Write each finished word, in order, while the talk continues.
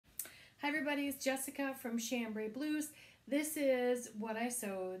Hi everybody, it's Jessica from Chambray Blues. This is what I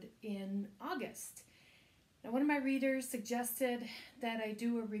sewed in August. Now one of my readers suggested that I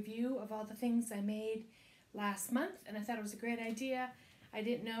do a review of all the things I made last month, and I thought it was a great idea. I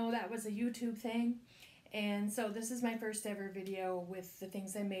didn't know that was a YouTube thing, and so this is my first ever video with the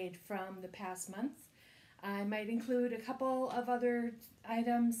things I made from the past month. I might include a couple of other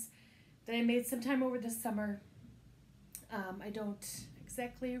items that I made sometime over the summer. I don't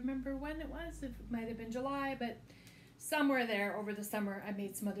exactly remember when it was. It might have been July, but somewhere there over the summer I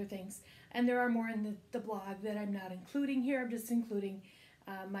made some other things. And there are more in the blog that I'm not including here. I'm just including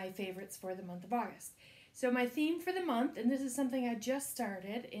my favorites for the month of August. So my theme for the month, and this is something I just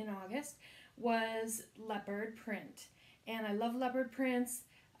started in August, was leopard print. And I love leopard prints.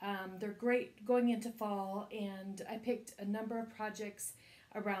 They're great going into fall, and I picked a number of projects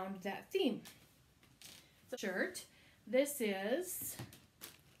around that theme. So, shirt. This is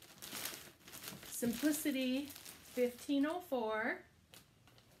Simplicity 1504.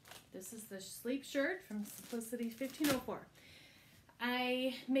 This is the sleep shirt from Simplicity 1504.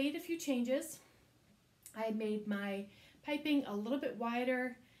 I made a few changes. I made my piping a little bit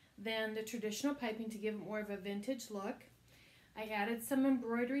wider than the traditional piping to give it more of a vintage look. I added some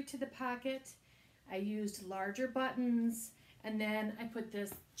embroidery to the pocket. I used larger buttons, and then I put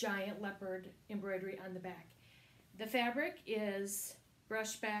this giant leopard embroidery on the back. The fabric is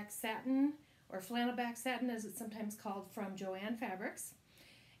brushback satin, or flannelback satin as it's sometimes called, from Joann Fabrics.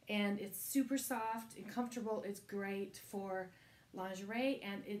 And it's super soft and comfortable. It's great for lingerie,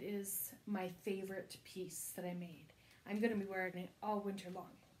 and it is my favorite piece that I made. I'm going to be wearing it all winter long.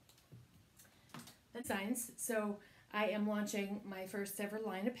 The designs. So I am launching my first ever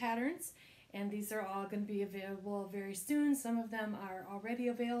line of patterns, and these are all going to be available very soon. Some of them are already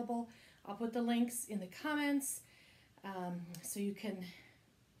available. I'll put the links in the comments. So you can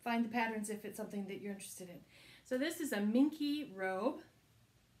find the patterns if it's something that you're interested in. So this is a minky robe.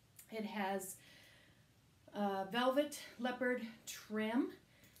 It has velvet leopard trim.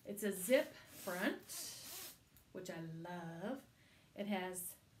 It's a zip front, which I love. It has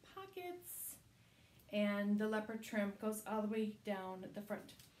pockets, and the leopard trim goes all the way down the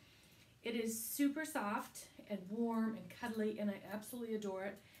front. It is super soft and warm and cuddly, and I absolutely adore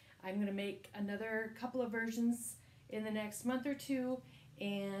it. I'm going to make another couple of versions in the next month or two,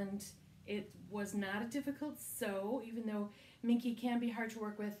 and it was not a difficult sew. Even though minky can be hard to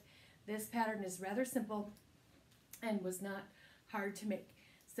work with, this pattern is rather simple and was not hard to make.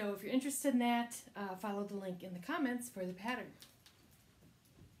 So if you're interested in that, follow the link in the comments for the pattern.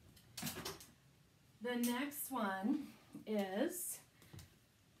 The next one is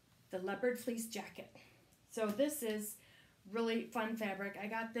the leopard fleece jacket. So this is really fun fabric. I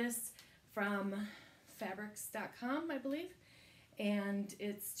got this from fabrics.com, I believe, and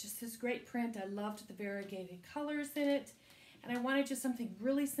it's just this great print. I loved the variegated colors in it, and I wanted just something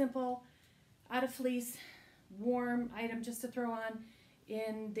really simple, out of fleece, warm item just to throw on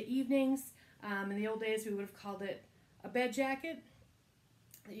in the evenings. In the old days we would have called it a bed jacket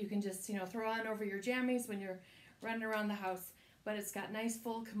that you can just throw on over your jammies when you're running around the house. But it's got nice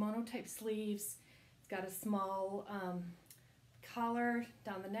full kimono type sleeves. It's got a small collar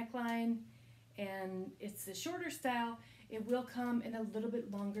down the neckline, and it's the shorter style. It will come in a little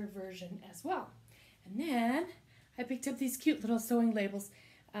bit longer version as well. And then I picked up these cute little sewing labels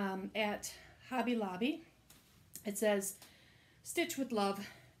at Hobby Lobby. It says "Stitch with Love,"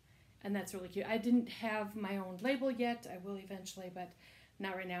 and that's really cute. I didn't have my own label yet. I will eventually, but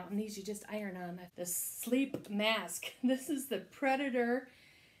not right now. And these you just iron on. The sleep mask. This is the Predator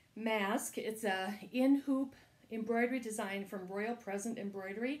mask. It's a in-hoop embroidery design from Royal Present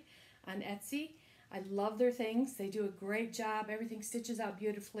Embroidery on Etsy. I love their things. They do a great job. Everything stitches out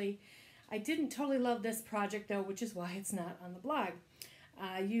beautifully. I didn't totally love this project though, which is why it's not on the blog.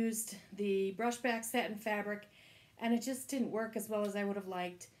 I used the brushback satin fabric, and it just didn't work as well as I would have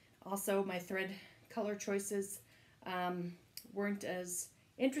liked. Also, my thread color choices weren't as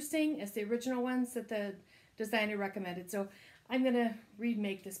interesting as the original ones that the designer recommended. So I'm going to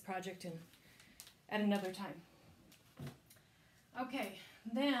remake this project at another time. Okay,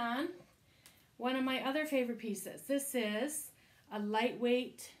 then one of my other favorite pieces. This is a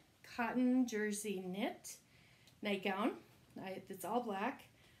lightweight cotton jersey knit nightgown. It's all black,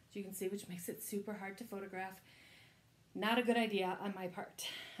 as you can see, which makes it super hard to photograph. Not a good idea on my part.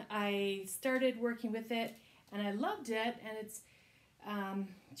 I started working with it, and I loved it, and it's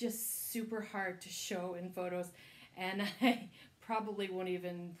just super hard to show in photos, and I probably won't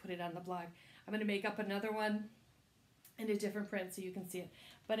even put it on the blog. I'm going to make up another one in a different print so you can see it.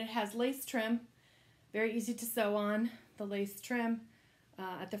 But it has lace trim, very easy to sew on, the lace trim.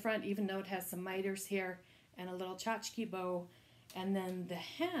 at the front, even though it has some miters here and a little tchotchke bow. And then the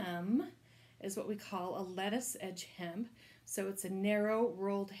hem is what we call a lettuce edge hem. So it's a narrow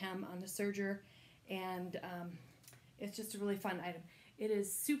rolled hem on the serger, and it's just a really fun item. It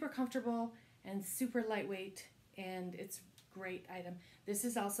is super comfortable and super lightweight, and it's a great item. This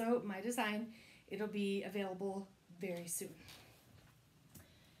is also my design. It'll be available very soon.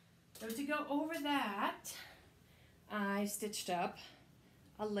 So to go over that, I stitched up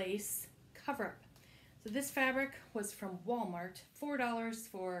a lace cover-up. So this fabric was from Walmart, $4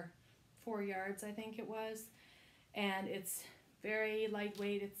 for 4 yards, I think it was. And it's very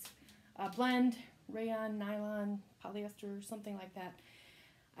lightweight. It's a blend, rayon, nylon, polyester, something like that.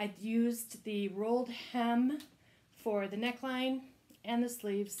 I used the rolled hem for the neckline and the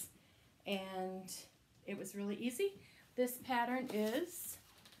sleeves, and it was really easy. This pattern is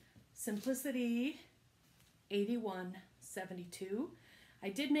Simplicity 8172. I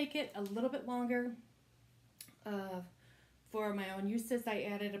did make it a little bit longer for my own uses. I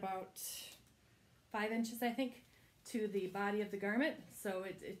added about 5 inches, I think, to the body of the garment, so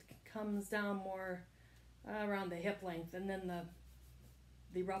it comes down more around the hip length, and then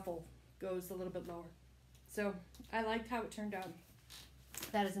the ruffle goes a little bit lower. So I liked how it turned out.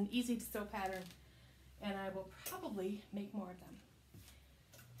 That is an easy to sew pattern, and I will probably make more of them.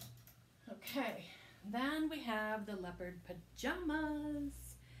 Okay, then we have the leopard pajamas.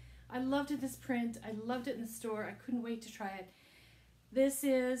 I loved this print. I loved it in the store. I couldn't wait to try it. This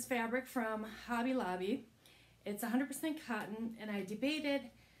is fabric from Hobby Lobby. It's 100% cotton, and I debated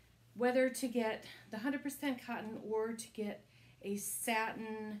whether to get the 100% cotton or to get a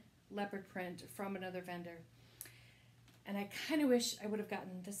satin leopard print from another vendor. And I kind of wish I would have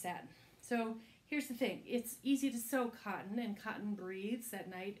gotten the satin. So here's the thing. It's easy to sew cotton, and cotton breathes at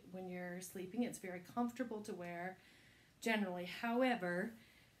night when you're sleeping. It's very comfortable to wear generally. However,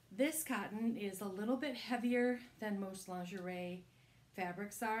 this cotton is a little bit heavier than most lingerie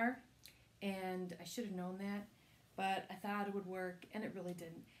fabrics are, and I should have known that, but I thought it would work, and it really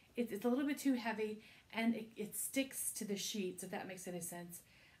didn't. It's a little bit too heavy, and it sticks to the sheets, if that makes any sense.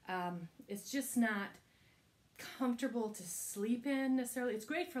 It's just not comfortable to sleep in necessarily. It's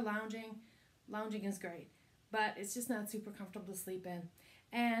great for lounging. Lounging is great, but it's just not super comfortable to sleep in.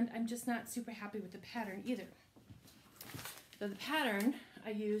 And I'm just not super happy with the pattern either. So the pattern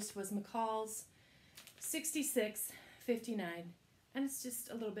I used was McCall's 6659, and it's just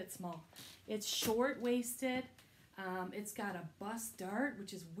a little bit small. It's short-waisted. It's got a bust dart,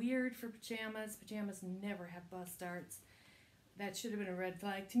 which is weird for pajamas. Pajamas never have bust darts. That should have been a red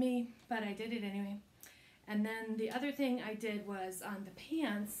flag to me, but I did it anyway. And then the other thing I did was on the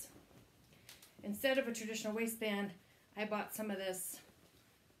pants, instead of a traditional waistband, I bought some of this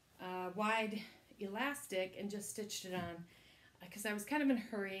wide elastic and just stitched it on because I was kind of in a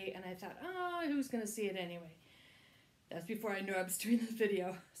hurry, and I thought, oh, who's going to see it anyway? That's before I knew I was doing this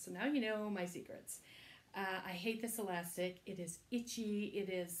video. So now you know my secrets. I hate this elastic. It is itchy, it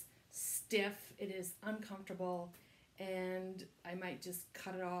is stiff, it is uncomfortable, and I might just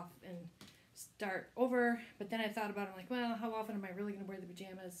cut it off and start over. But then I thought about it, I'm like, well, how often am I really going to wear the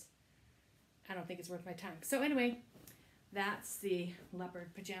pajamas? I don't think it's worth my time. So anyway, that's the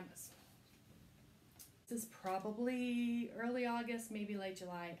leopard pajamas. This is probably early August, maybe late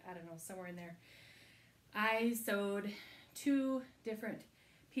July, I don't know, somewhere in there. I sewed 2 different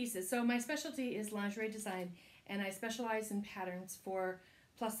pieces. So my specialty is lingerie design, and I specialize in patterns for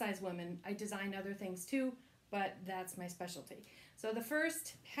plus size women. I design other things too, but that's my specialty. So the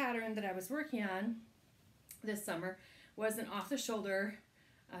first pattern that I was working on this summer was an off-the-shoulder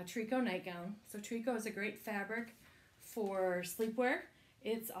tricot nightgown. So tricot is a great fabric for sleepwear.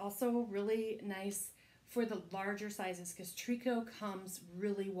 It's also really nice for the larger sizes because tricot comes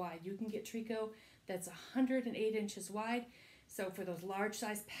really wide. You can get tricot that's 108 inches wide. So for those large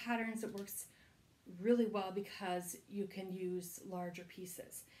size patterns, it works really well because you can use larger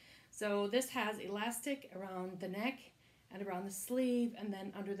pieces. So this has elastic around the neck and around the sleeve and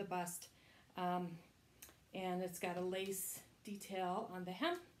then under the bust. And it's got a lace detail on the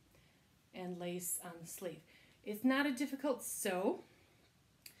hem and lace on the sleeve. It's not a difficult sew,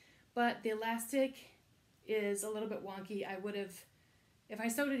 but the elastic is a little bit wonky. I would have, if I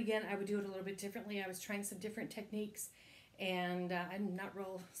sewed it again, I would do it a little bit differently. I was trying some different techniques, and I'm not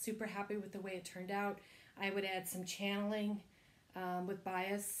real super happy with the way it turned out. I would add some channeling with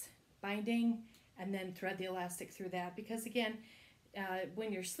bias binding and then thread the elastic through that because again,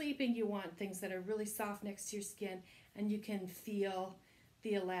 when you're sleeping, you want things that are really soft next to your skin, and you can feel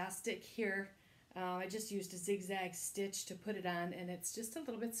the elastic here. I just used a zigzag stitch to put it on, and it's just a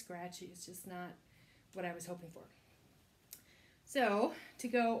little bit scratchy. It's just not what I was hoping for. So to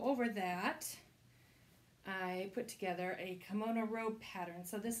go over that, I put together a kimono robe pattern.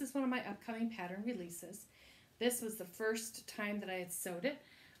 So this is one of my upcoming pattern releases. This was the first time that I had sewed it.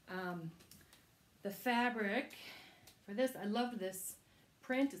 The fabric for this, I loved this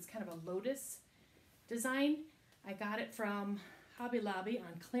print. It's kind of a lotus design. I got it from Hobby Lobby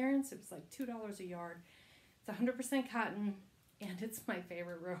on clearance. It was like $2 a yard. It's 100% cotton, and it's my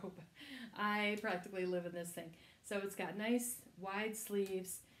favorite robe. I practically live in this thing. So it's got nice wide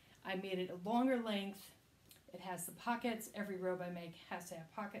sleeves. I made it a longer length. It has the pockets. Every robe I make has to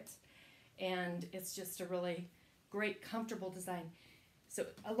have pockets. And it's just a really great, comfortable design. So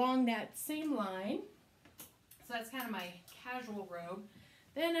along that same line, so that's kind of my casual robe.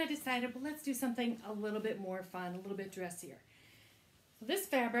 Then I decided, well, let's do something a little bit more fun, a little bit dressier. So this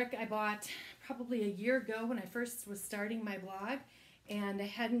fabric I bought probably a year ago when I first was starting my blog, and I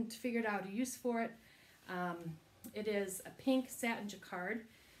hadn't figured out a use for it. It is a pink satin jacquard.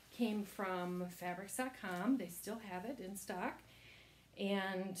 Came from fabrics.com. They still have it in stock.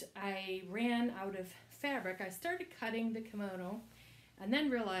 And I ran out of fabric. I started cutting the kimono and then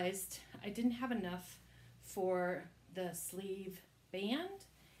realized I didn't have enough for the sleeve band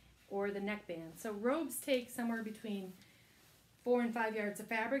or the neck band. So robes take somewhere between 4 and 5 yards of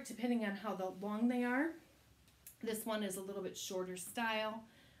fabric depending on how long they are. This one is a little bit shorter style,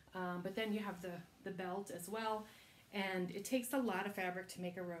 but then you have the belt as well, and it takes a lot of fabric to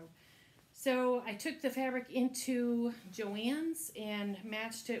make a robe. So I took the fabric into Joann's and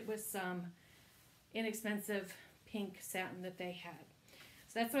matched it with some inexpensive pink satin that they had.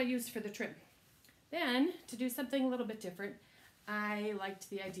 So that's what I used for the trim. Then, to do something a little bit different, I liked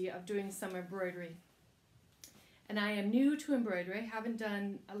the idea of doing some embroidery. And I am new to embroidery. I haven't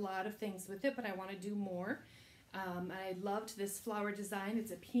done a lot of things with it, but I want to do more. I loved this flower design.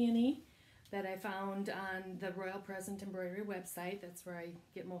 It's a peony that I found on the Royal Present Embroidery website. That's where I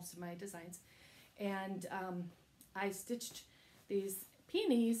get most of my designs. And I stitched these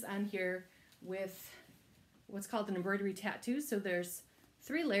peonies on here with what's called an embroidery tattoo. So there's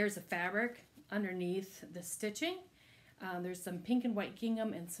 3 layers of fabric underneath the stitching. There's some pink and white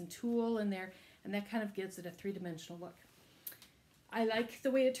gingham and some tulle in there, and that kind of gives it a 3-dimensional look. I like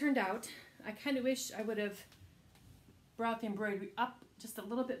the way it turned out. I kind of wish I would have brought the embroidery up just a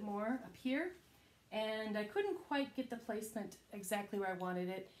little bit more up here, and I couldn't quite get the placement exactly where I wanted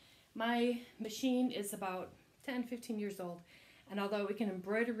it. My machine is about 10-15 years old, and although it can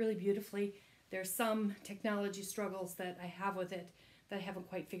embroider really beautifully, there's some technology struggles that I have with it that I haven't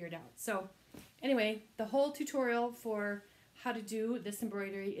quite figured out. So anyway, the whole tutorial for how to do this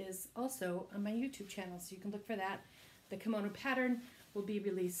embroidery is also on my YouTube channel, so you can look for that. The kimono pattern will be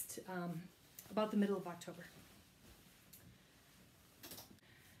released about the middle of October.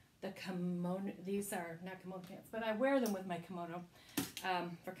 The kimono, these are not kimono pants, but I wear them with my kimono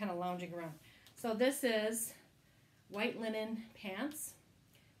for kind of lounging around. So this is white linen pants.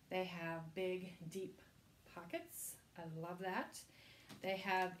 They have big, deep pockets. I love that. They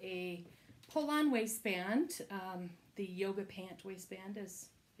have a pull-on waistband, the yoga pant waistband as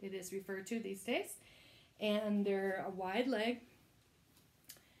it is referred to these days. And they're a wide leg,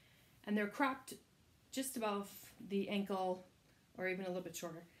 and they're cropped just above the ankle or even a little bit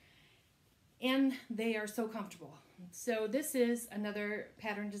shorter. And they are so comfortable. So this is another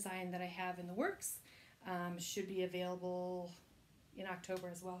pattern design that I have in the works. Should be available in October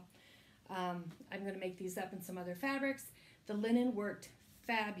as well. I'm going to make these up in some other fabrics. The linen worked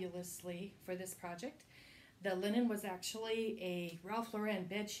fabulously for this project. The linen was actually a Ralph Lauren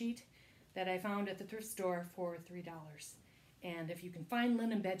bed sheet that I found at the thrift store for $3. And if you can find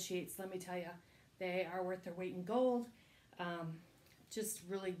linen bed sheets, let me tell you, they are worth their weight in gold. Just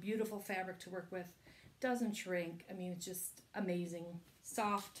really beautiful fabric to work with. Doesn't shrink. I mean, it's just amazing.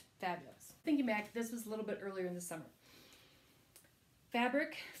 Soft, fabulous. Thinking back, this was a little bit earlier in the summer.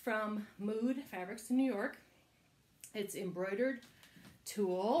 Fabric from Mood Fabrics in New York. It's embroidered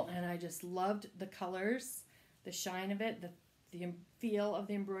tulle, and I just loved the colors, the shine of it, the feel of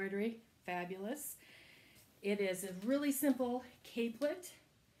the embroidery. Fabulous. It is a really simple capelet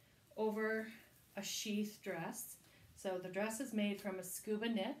over a sheath dress. So the dress is made from a scuba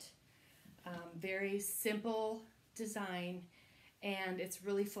knit, very simple design, and it's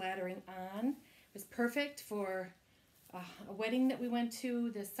really flattering on. It was perfect for a wedding that we went to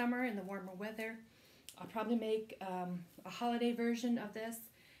this summer in the warmer weather. I'll probably make a holiday version of this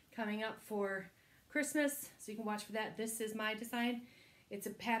coming up for Christmas, so you can watch for that. This is my design. It's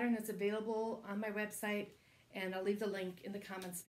a pattern that's available on my website, and I'll leave the link in the comments.